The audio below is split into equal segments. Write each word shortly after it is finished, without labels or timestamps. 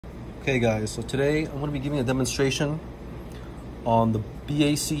Okay guys, so today I'm going to be giving a demonstration on the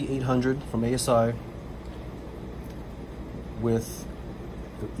BAC800 from ASI with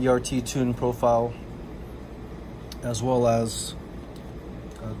the ERT tune profile, as well as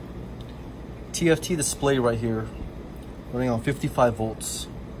a TFT display right here running on 55 volts.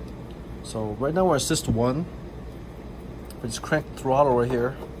 So right now we're assist 1. I just crank the throttle right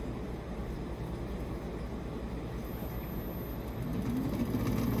here.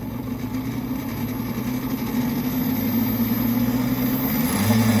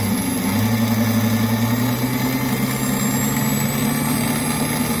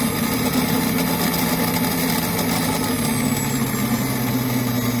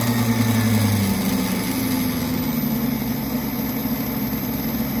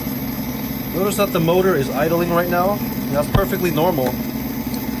 Notice that the motor is idling right now. That's perfectly normal.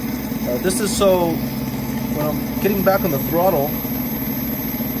 This is so when I'm getting back on the throttle,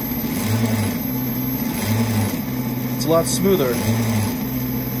 it's a lot smoother.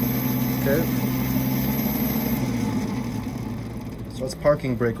 Okay. So that's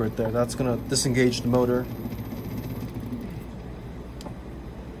parking brake right there. That's gonna disengage the motor.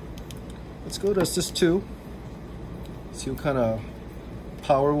 Let's go to assist 2. See what kind of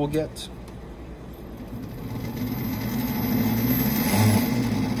power we'll get.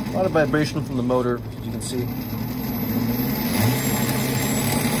 A lot of vibration from the motor, as you can see.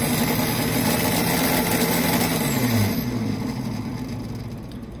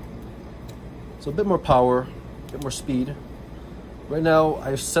 So a bit more power, a bit more speed. Right now,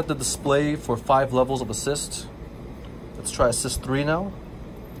 I've set the display for 5 levels of assist. Let's try assist 3 now.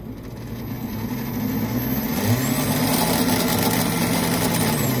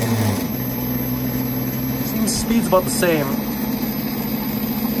 Seems speed's about the same.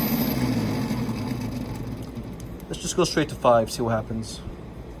 Let's just go straight to 5, see what happens.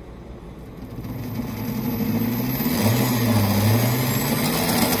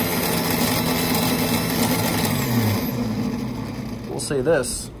 We'll say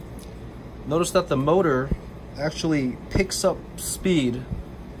this. Notice that the motor actually picks up speed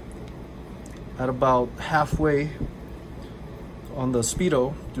at about halfway on the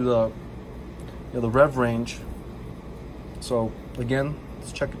speedo through the rev range. So again,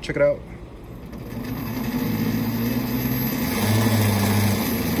 let's check it out.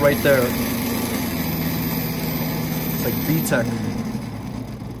 Right there. It's like VTEC.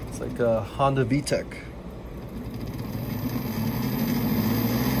 It's like a Honda VTEC.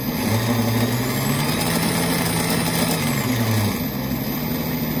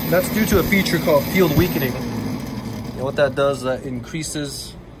 That's due to a feature called field weakening. And what that does, that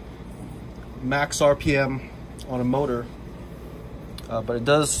increases max RPM on a motor, but it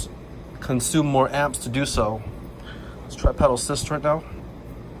does consume more amps to do so. Let's try pedal assist right now.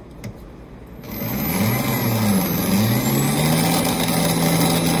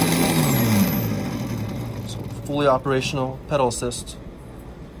 Fully operational pedal assist.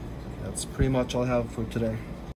 That's pretty much all I have for today.